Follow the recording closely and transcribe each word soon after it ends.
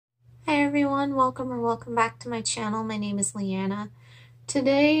everyone, welcome back to my channel. My name is Leanna.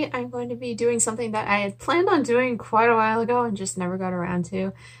 Today I'm going to be doing something that I had planned on doing quite a while ago and just never got around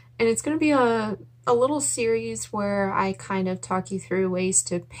to. And it's going to be a little series where I kind of talk you through ways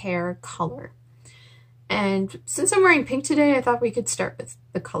to pair color. And since I'm wearing pink today, I thought we could start with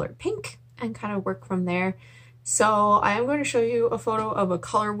the color pink and kind of work from there. So I am going to show you a photo of a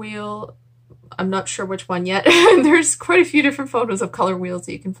color wheel. I'm not sure which one yet. There's quite a few different photos of color wheels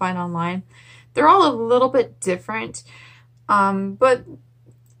that you can find online. They're all a little bit different, but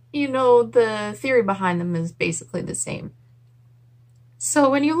you know, the theory behind them is basically the same. So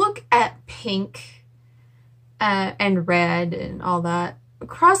when you look at pink and red and all that,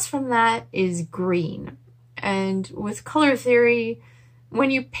 across from that is green. And with color theory, when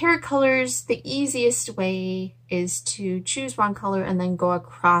you pair colors, the easiest way is to choose one color and then go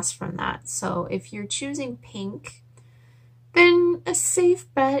across from that. So if you're choosing pink, then a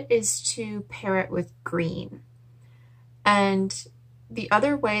safe bet is to pair it with green. And the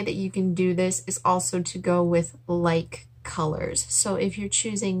other way that you can do this is also to go with like colors. So if you're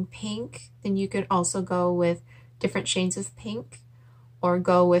choosing pink, then you could also go with different shades of pink, or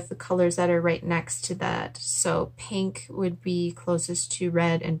go with the colors that are right next to that. So pink would be closest to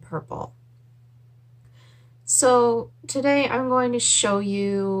red and purple. So today I'm going to show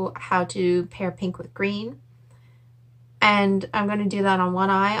you how to pair pink with green. And I'm going to do that on one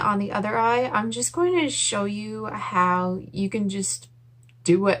eye. On the other eye, I'm just going to show you how you can just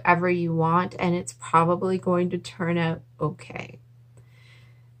do whatever you want and it's probably going to turn out okay.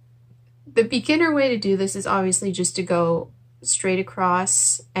 The beginner way to do this is obviously just to go straight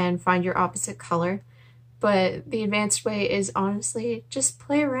across and find your opposite color, but the advanced way is honestly just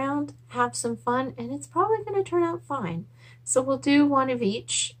play around, have some fun, and it's probably going to turn out fine. So we'll do one of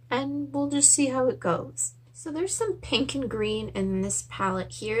each and we'll just see how it goes. So there's some pink and green in this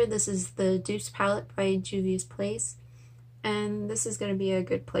palette here. This is the Douce palette by Juvia's Place, and this is going to be a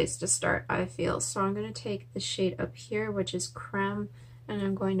good place to start, I feel. So I'm going to take the shade up here, which is Creme, and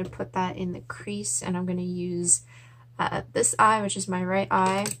I'm going to put that in the crease, and I'm going to use this eye, which is my right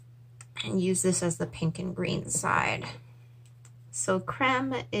eye, and use this as the pink and green side. So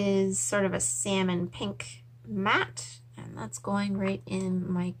Creme is sort of a salmon pink matte, and that's going right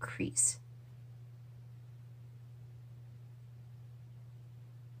in my crease.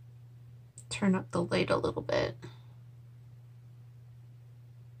 Turn up the light a little bit.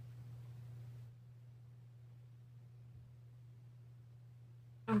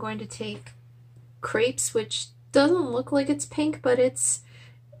 I'm going to take Crepes, which doesn't look like it's pink, but it's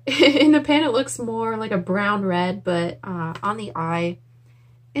in the pan it looks more like a brown red, but on the eye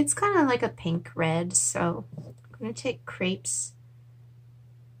it's kind of like a pink red. So I'm going to take Crepes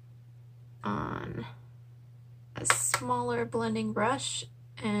on a smaller blending brush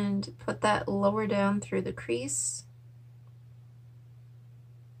and put that lower down through the crease.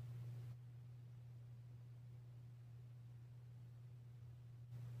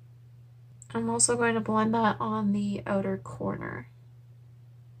 I'm also going to blend that on the outer corner.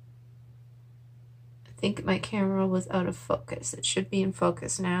 I think my camera was out of focus. It should be in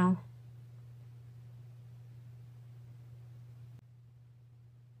focus now.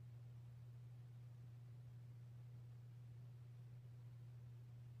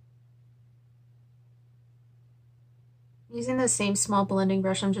 Using the same small blending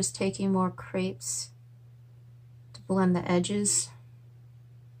brush, I'm just taking more Crepes to blend the edges.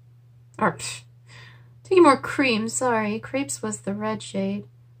 Or, taking more cream, sorry. Crepes was the red shade.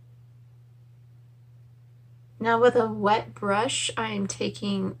 Now with a wet brush, I am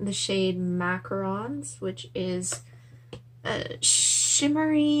taking the shade Macarons, which is a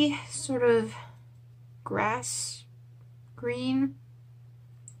shimmery sort of grass green.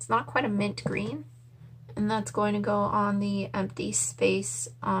 It's not quite a mint green. And that's going to go on the empty space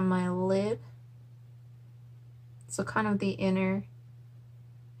on my lid. So kind of the inner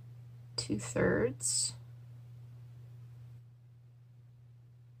 2/3.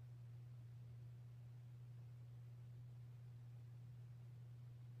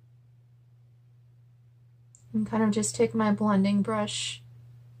 And kind of just take my blending brush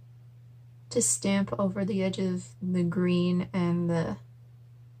to stamp over the edge of the green and the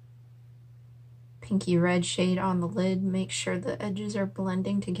pinky red shade on the lid. Make sure the edges are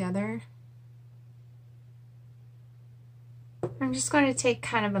blending together. I'm just going to take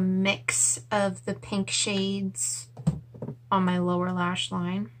kind of a mix of the pink shades on my lower lash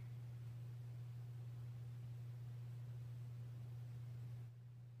line.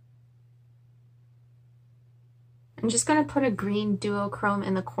 I'm just going to put a green duochrome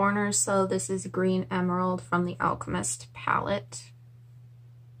in the corner, so this is Green Emerald from the Alchemist Palette.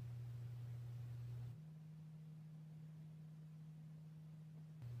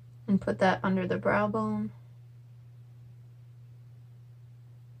 and put that under the brow bone.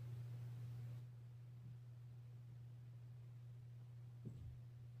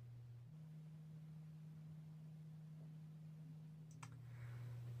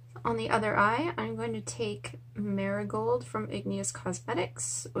 On the other eye, I'm going to take Marigold from Igneous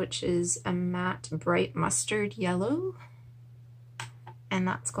Cosmetics, which is a matte bright mustard yellow, and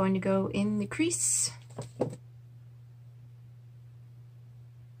that's going to go in the crease.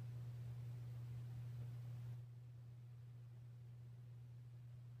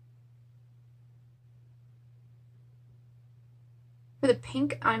 For the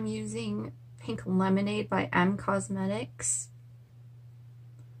pink, I'm using Pink Lemonade by Emme Cosmetics.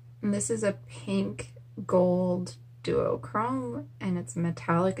 And this is a pink gold duochrome, and it's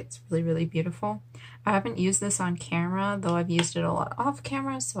metallic. It's really, really beautiful. I haven't used this on camera, though I've used it a lot off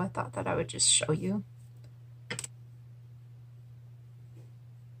camera, so I thought that I would just show you.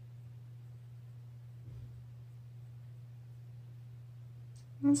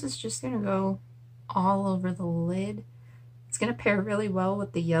 This is just going to go all over the lid. It's going to pair really well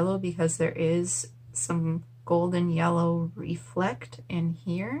with the yellow because there is some golden yellow reflect in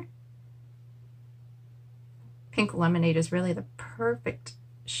here. Pink Lemonade is really the perfect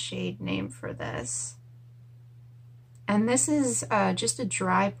shade name for this. And this is just a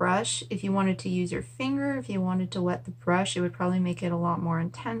dry brush. If you wanted to use your finger, if you wanted to wet the brush, it would probably make it a lot more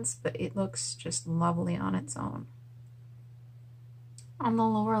intense, but it looks just lovely on its own. On the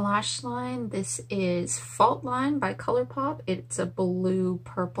lower lash line, this is Fault Line by Colourpop. It's a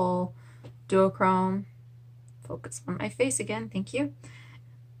blue-purple duochrome. Focus on my face again, thank you.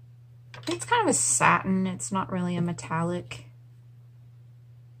 It's kind of a satin, it's not really a metallic.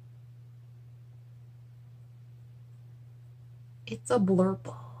 It's a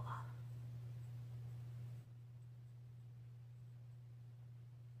blurple.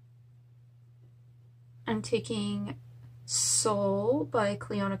 I'm taking Soul by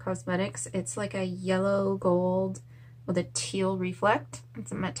Clionadh Cosmetics. It's like a yellow gold with a teal reflect.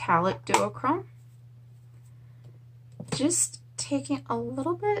 It's a metallic duochrome. Just taking a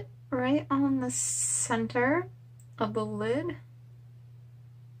little bit right on the center of the lid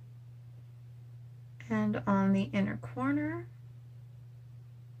and on the inner corner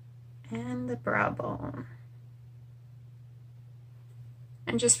and the brow bone.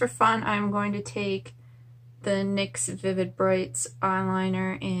 And just for fun, I'm going to take the NYX Vivid Brights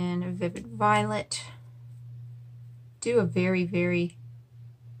eyeliner in Vivid Violet. Do a very, very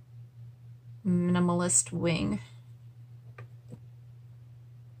minimalist wing.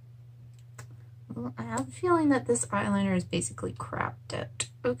 Well, I have a feeling that this eyeliner is basically crapped out.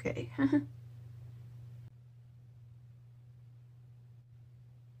 Okay.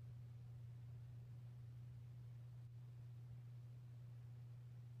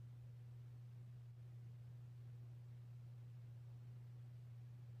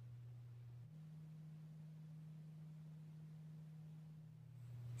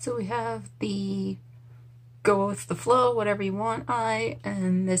 So we have the go with the flow, whatever you want eye,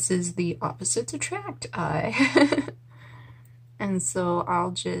 and this is the opposites attract eye. And so I'll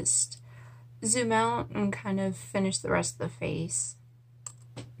just zoom out and kind of finish the rest of the face.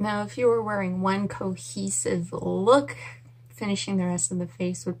 Now, if you were wearing one cohesive look, finishing the rest of the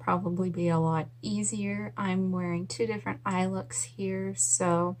face would probably be a lot easier. I'm wearing two different eye looks here,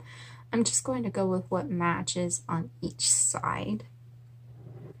 so I'm just going to go with what matches on each side.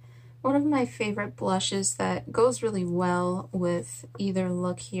 One of my favorite blushes that goes really well with either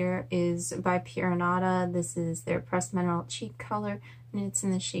look here is by Anada. This is their Pressed Mineral Cheek color, and it's in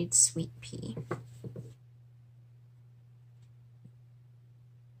the shade Sweet Pea.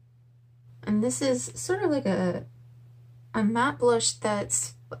 And this is sort of like a matte blush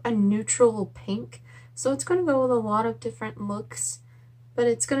that's a neutral pink, so it's going to go with a lot of different looks, but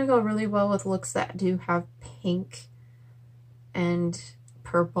it's going to go really well with looks that do have pink and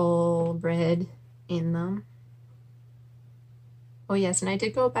purple, red in them. Oh yes, and I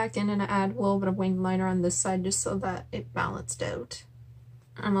did go back in and add a little bit of winged liner on this side just so that it balanced out.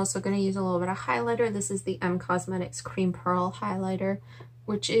 I'm also going to use a little bit of highlighter. This is the Emme Cosmetics Cream Pearl highlighter,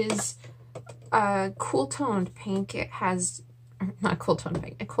 which is a cool toned pink. It has, not cool toned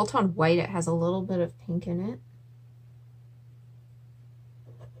pink, a cool toned white. It has a little bit of pink in it.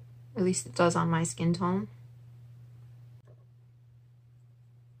 At least it does on my skin tone.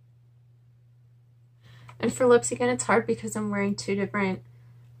 And for lips, again, it's hard because I'm wearing two different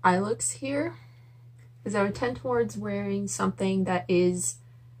eye looks here. Because I would tend towards wearing something that is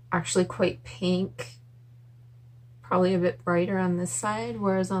actually quite pink, probably a bit brighter on this side,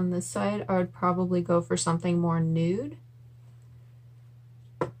 whereas on this side, I would probably go for something more nude.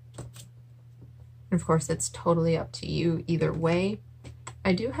 Of course, it's totally up to you either way.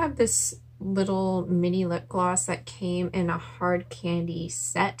 I do have this little mini lip gloss that came in a hard candy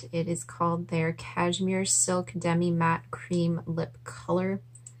set. It is called their Cashmere Silk Demi-Matte Cream Lip Color.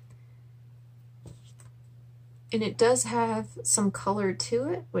 And it does have some color to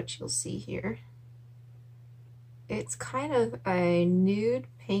it, which you'll see here. It's kind of a nude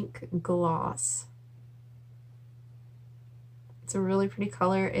pink gloss. It's a really pretty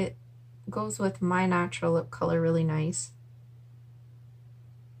color. It goes with my natural lip color really nice.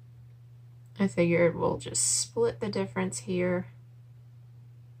 I figured we'll just split the difference here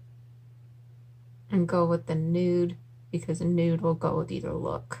and go with the nude, because a nude will go with either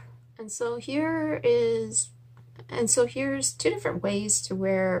look. And so here's two different ways to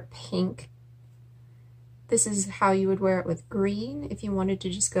wear pink. This is how you would wear it with green if you wanted to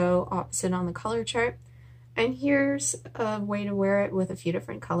just go opposite on the color chart. And here's a way to wear it with a few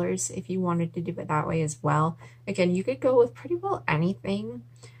different colors if you wanted to do it that way as well. Again, you could go with pretty well anything.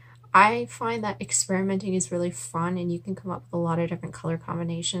 I find that experimenting is really fun, and you can come up with a lot of different color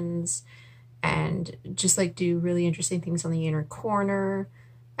combinations and just like do really interesting things on the inner corner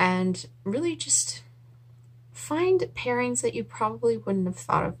and really just find pairings that you probably wouldn't have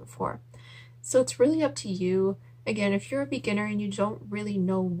thought of before. So it's really up to you. Again, if you're a beginner and you don't really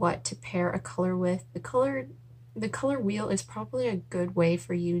know what to pair a color with, the color wheel is probably a good way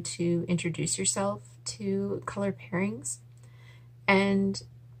for you to introduce yourself to color pairings. And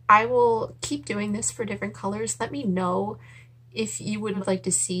I will keep doing this for different colors. Let me know if you would like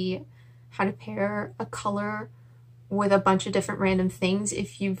to see how to pair a color with a bunch of different random things.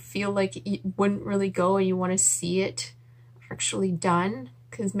 If you feel like it wouldn't really go and you want to see it actually done,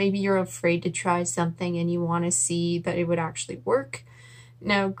 because maybe you're afraid to try something and you want to see that it would actually work.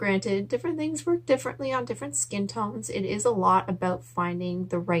 Now, granted, different things work differently on different skin tones. It is a lot about finding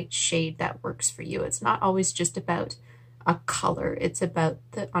the right shade that works for you. It's not always just about a color. It's about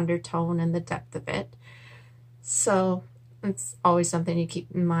the undertone and the depth of it. So it's always something to keep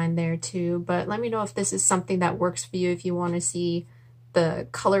in mind there too. But let me know if this is something that works for you, if you want to see the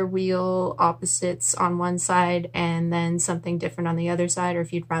color wheel opposites on one side and then something different on the other side, or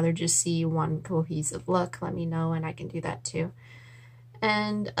if you'd rather just see one cohesive look. Let me know and I can do that too.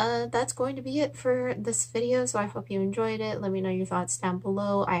 And that's going to be it for this video, so I hope you enjoyed it. Let me know your thoughts down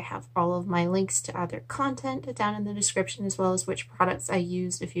below. I have all of my links to other content down in the description, as well as which products I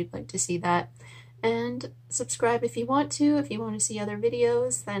used if you'd like to see that. And subscribe if you want to. If you want to see other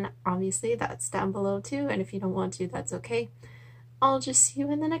videos, then obviously that's down below too, and if you don't want to, that's okay. I'll just see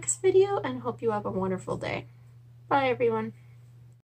you in the next video and hope you have a wonderful day. Bye everyone.